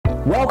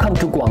Welcome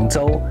to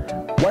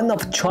Guangzhou, one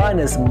of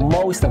China's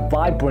most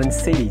vibrant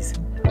cities,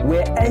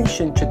 where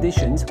ancient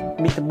traditions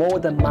meet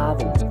modern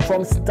marvels,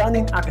 from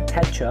stunning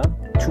architecture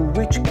to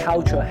rich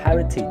cultural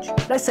heritage.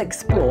 Let's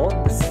explore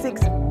the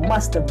 6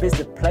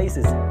 must-visit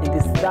places in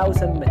this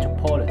southern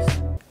metropolis.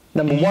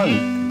 Number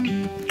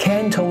 1.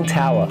 Canton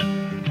Tower.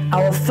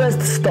 Our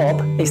first stop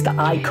is the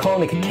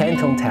iconic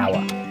Canton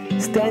Tower.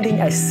 Standing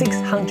at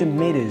 600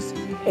 meters,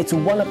 it's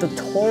one of the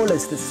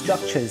tallest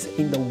structures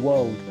in the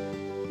world.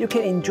 You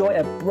can enjoy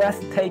a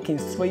breathtaking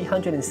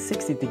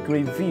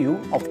 360-degree view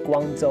of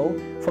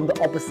Guangzhou from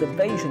the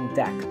observation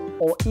deck,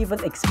 or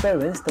even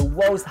experience the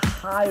world's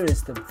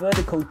highest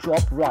vertical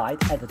drop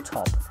ride at the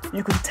top.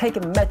 You could take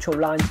Metro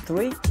Line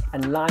 3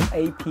 and Line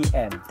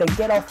 8PM, then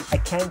get off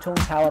at Canton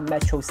Tower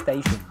Metro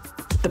Station.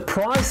 The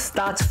price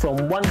starts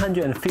from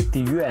 150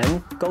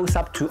 yuan, goes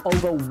up to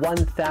over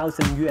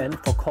 1,000 yuan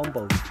for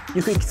combos.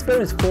 You can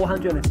experience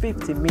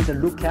 450-meter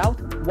lookout,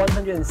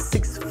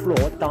 106th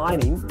floor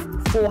dining,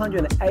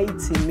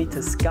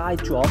 480-meter sky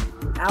drop,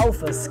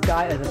 Alpha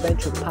Sky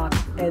Adventure Park,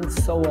 and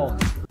so on.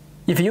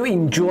 If you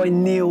enjoy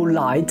Neo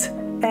Light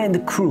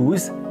and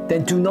cruise,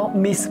 then do not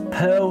miss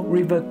Pearl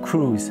River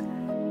Cruise.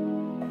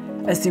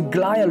 As you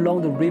glide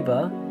along the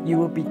river, you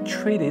will be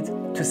treated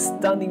to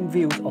stunning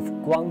views of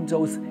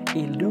Guangzhou's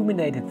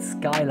illuminated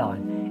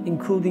skyline,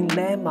 including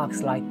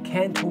landmarks like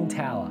Canton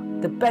Tower.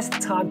 The best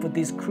time for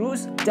this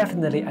cruise?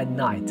 Definitely at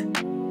night,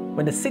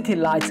 when the city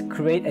lights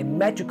create a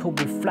magical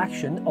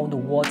reflection on the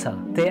water.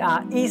 There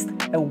are east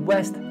and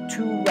west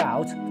 2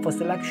 routes for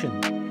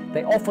selection.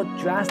 They offer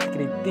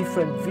drastically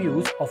different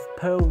views of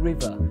Pearl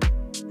River.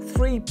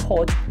 3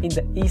 ports in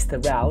the east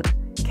route: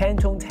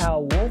 Canton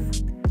Tower Wharf,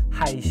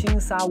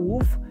 Haixinsa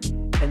Wharf,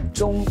 and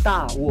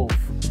Zhongda Wharf.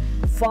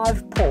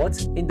 5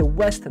 ports in the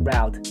west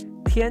route: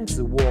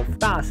 Tianzi Wharf,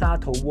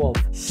 Dashatou Wharf,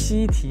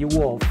 Xiti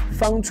Wharf,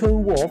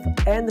 Fangchun Wharf,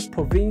 and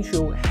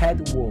Provincial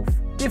Head Wharf.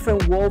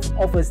 Different wharf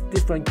offers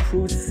different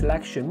cruise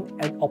selection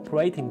and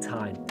operating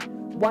time.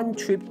 One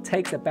trip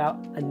takes about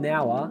an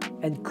hour,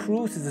 and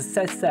cruises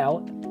set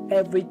sail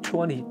every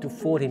 20 to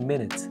 40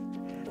 minutes.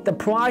 The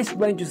price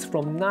ranges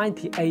from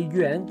 98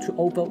 yuan to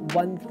over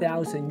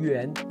 1,000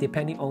 yuan,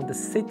 depending on the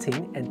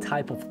sitting and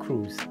type of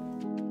cruise.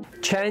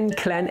 Chen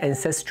Clan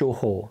Ancestral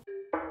Hall.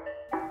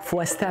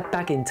 For a step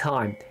back in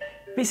time,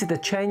 visit the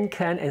Chen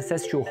Clan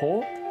Ancestral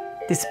Hall.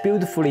 This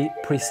beautifully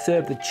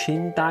preserved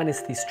Qin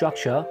dynasty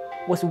structure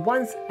was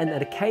once an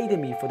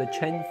academy for the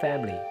Chen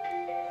family.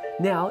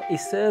 Now it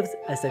serves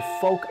as a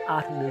folk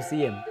art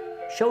museum,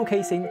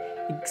 showcasing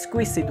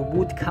exquisite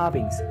wood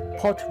carvings,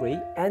 pottery,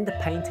 and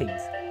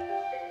paintings.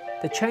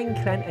 The Chen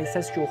Clan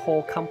Ancestral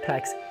Hall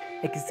complex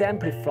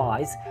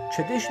exemplifies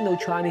traditional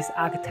Chinese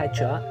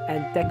architecture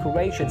and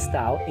decoration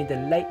style in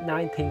the late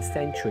 19th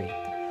century.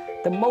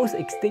 The most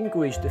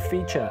distinguished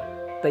feature,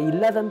 the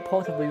 11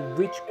 pottery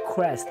rich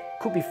crest,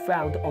 could be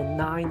found on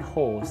 9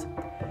 halls.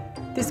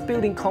 This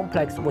building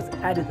complex was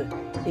added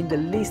in the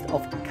list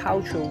of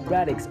cultural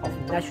relics of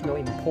national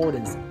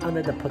importance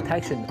under the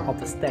protection of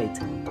the state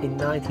in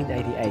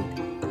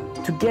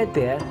 1988. To get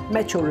there,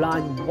 Metro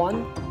Line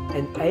 1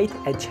 and 8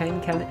 at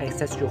Chen Clan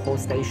Ancestral Hall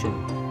Station.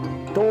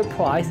 Door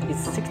price is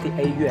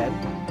 68 yuan.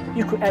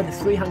 You could add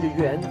 300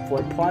 yuan for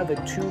a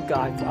private tour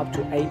guide for up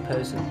to 8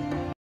 persons.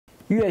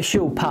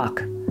 Yuexiu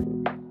Park.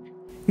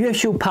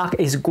 Yuexiu Park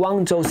is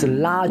Guangzhou's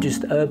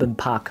largest urban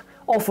park,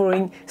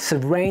 offering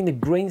serene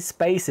green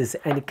spaces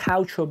and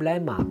cultural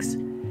landmarks.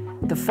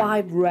 The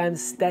 5-ram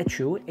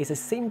statue is a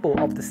symbol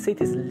of the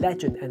city's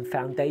legend and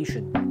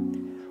foundation.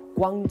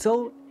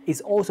 Guangzhou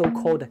is also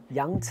called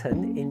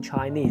Yangcheng in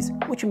Chinese,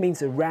 which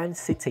means Ram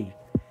City.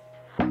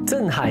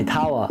 Zhenhai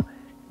Tower,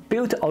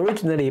 built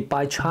originally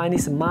by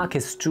Chinese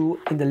market stew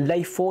in the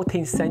late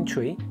 14th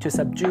century to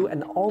subdue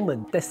an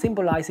omen that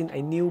symbolizing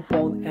a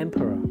newborn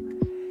emperor.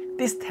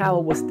 This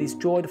tower was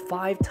destroyed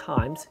 5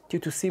 times due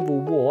to civil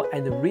war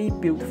and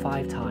rebuilt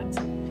 5 times.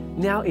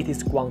 Now it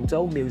is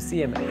Guangzhou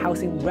Museum,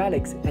 housing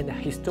relics and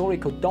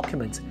historical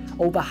documents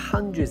over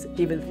hundreds,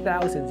 even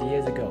thousands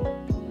years ago.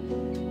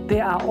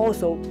 There are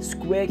also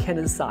Square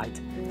Cannon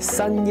Site,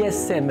 Sun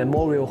Yat-sen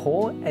Memorial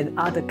Hall, and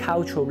other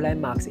cultural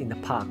landmarks in the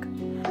park.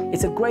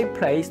 It's a great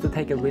place to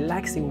take a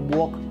relaxing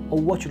walk or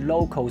watch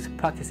locals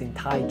practicing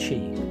Tai Chi.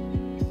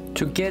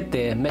 To get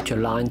there, Metro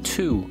Line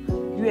 2,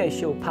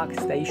 Yuexiu Park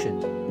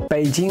Station,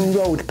 Beijing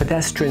Road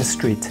Pedestrian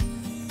Street.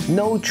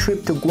 No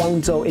trip to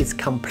Guangzhou is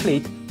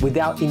complete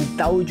without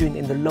indulging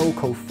in the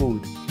local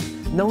food.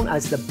 Known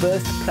as the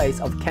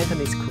birthplace of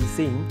Cantonese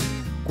cuisine,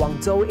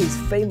 Guangzhou is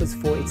famous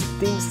for its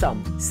dim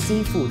sum,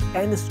 seafood,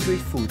 and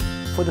street food.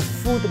 For the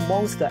food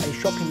monster and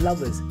shopping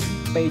lovers,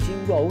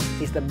 Beijing Road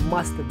is the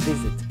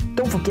must-visit.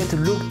 Don't forget to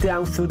look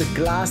down through the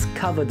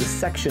glass-covered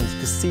sections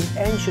to see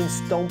ancient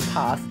stone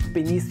paths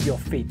beneath your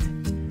feet.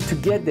 To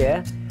get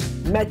there,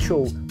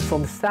 Metro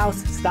from South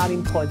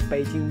starting point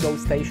Beijing Road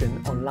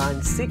Station on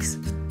Line 6,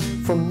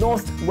 from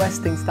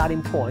Northwestern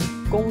starting point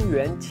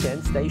Gongyuan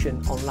Qian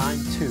Station on Line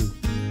 2.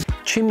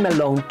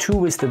 Chimelong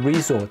Tourist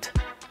Resort.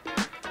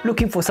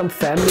 Looking for some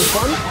family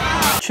fun?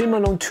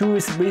 Chimelong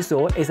Tourist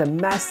Resort is a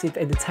massive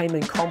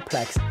entertainment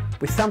complex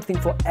with something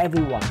for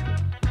everyone.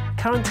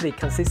 Currently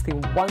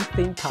consisting of one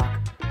theme park,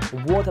 a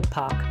water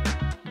park,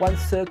 one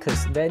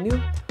circus venue,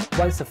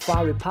 one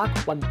safari park,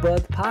 one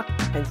bird park,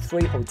 and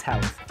 3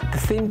 hotels. The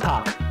theme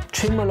park,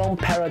 Chimelong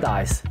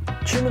Paradise.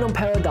 Chimelong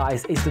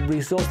Paradise is the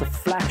resort's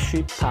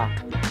flagship park.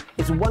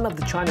 It's one of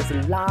China's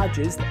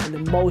largest and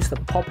the most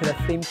popular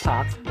theme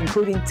parks,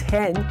 including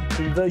 10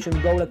 inversion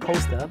roller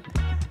coaster,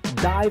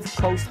 dive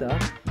coaster,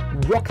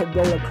 rocket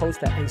roller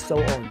coaster, and so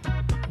on.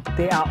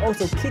 There are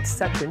also kids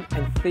section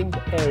and themed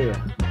area.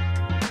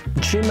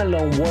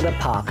 Chimelong Water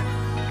Park.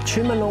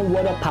 Chimelong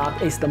Water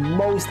Park is the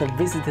most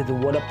visited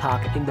water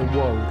park in the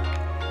world.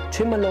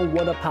 Chimelong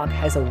Water Park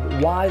has a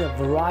wide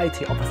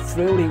variety of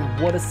thrilling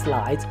water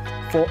slides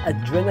for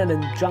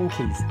adrenaline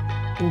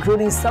junkies,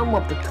 including some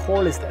of the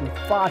tallest and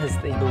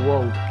farthest in the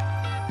world.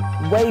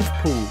 Wave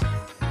Pool.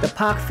 The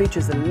park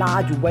features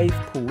large wave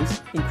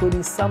pools,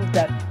 including some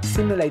that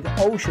simulate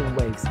ocean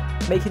waves,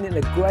 making it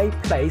a great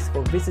place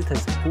for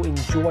visitors who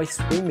enjoy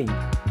swimming.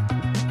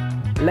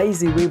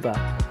 Lazy River.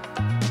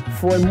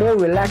 For a more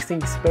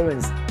relaxing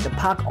experience, the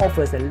park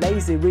offers a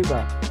lazy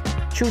river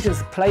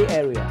children's play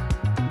area.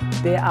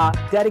 There are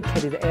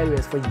dedicated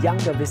areas for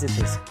younger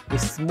visitors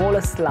with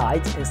smaller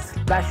slides and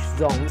splash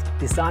zones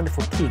designed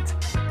for kids,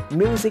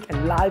 music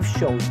and live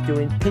shows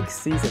during peak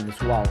season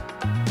as well.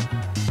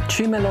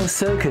 Chimelong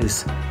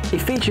Circus.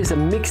 It features a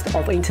mix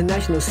of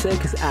international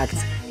circus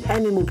acts,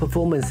 animal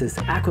performances,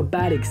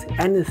 acrobatics,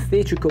 and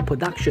theatrical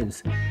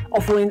productions,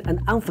 offering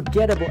an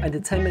unforgettable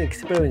entertainment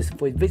experience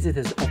for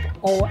visitors of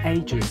all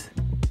ages.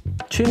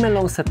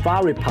 Chimelong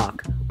Safari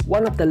Park,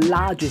 one of the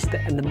largest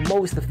and the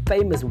most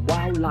famous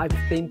wildlife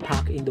theme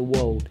park in the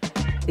world.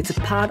 It's a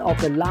part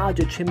of the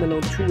larger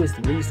Chimelong Tourist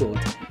Resort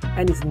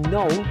and is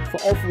known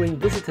for offering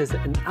visitors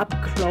an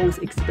up-close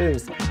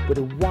experience with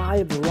a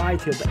wide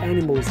variety of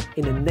animals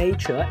in a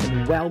nature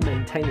and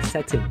well-maintained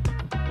setting.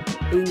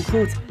 It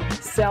includes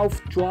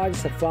self-drive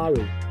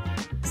safari,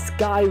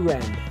 sky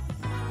ramp,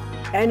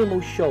 animal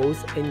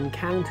shows and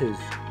encounters.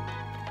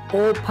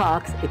 All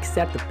parks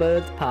except the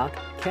bird park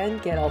can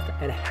get off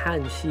at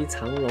Hanxi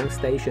Changlong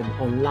Station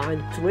on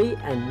line 3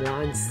 and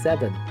line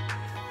 7.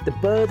 The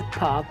bird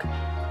park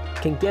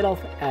can get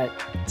off at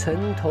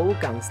Chen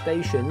Gang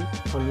Station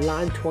on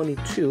line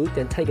 22,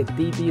 then take a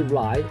DD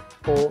ride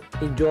or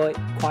enjoy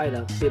quite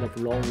a bit of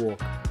long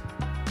walk.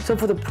 So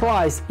for the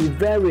price, it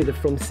varied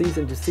from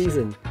season to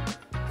season.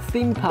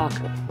 Theme park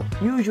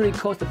usually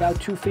costs about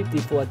 250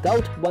 for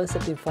adult,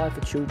 175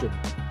 for children.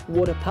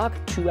 Water park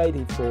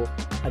 280 for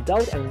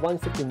adult and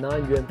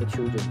 159 yuan for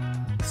children.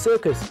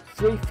 Circus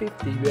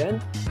 350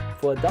 yuan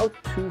for adult,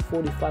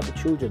 245 for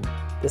children.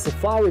 The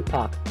safari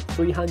park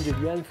 300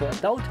 yuan for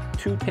adult,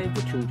 210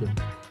 for children.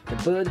 The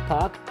bird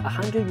park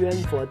 100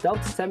 yuan for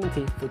adult,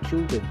 70 for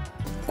children.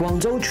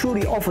 Guangzhou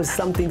truly offers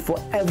something for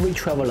every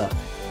traveler.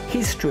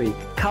 History,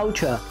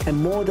 culture,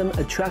 and modern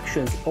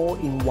attractions all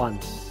in one.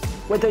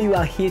 Whether you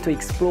are here to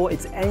explore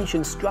its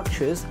ancient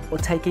structures or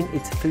taking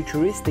its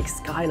futuristic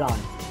skyline,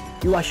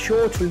 you are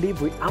sure to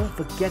live with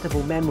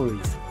unforgettable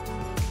memories.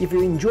 If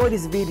you enjoyed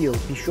this video,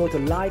 be sure to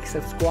like,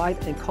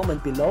 subscribe, and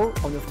comment below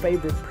on your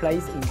favorite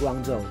place in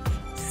Guangzhou.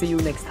 See you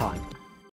next time.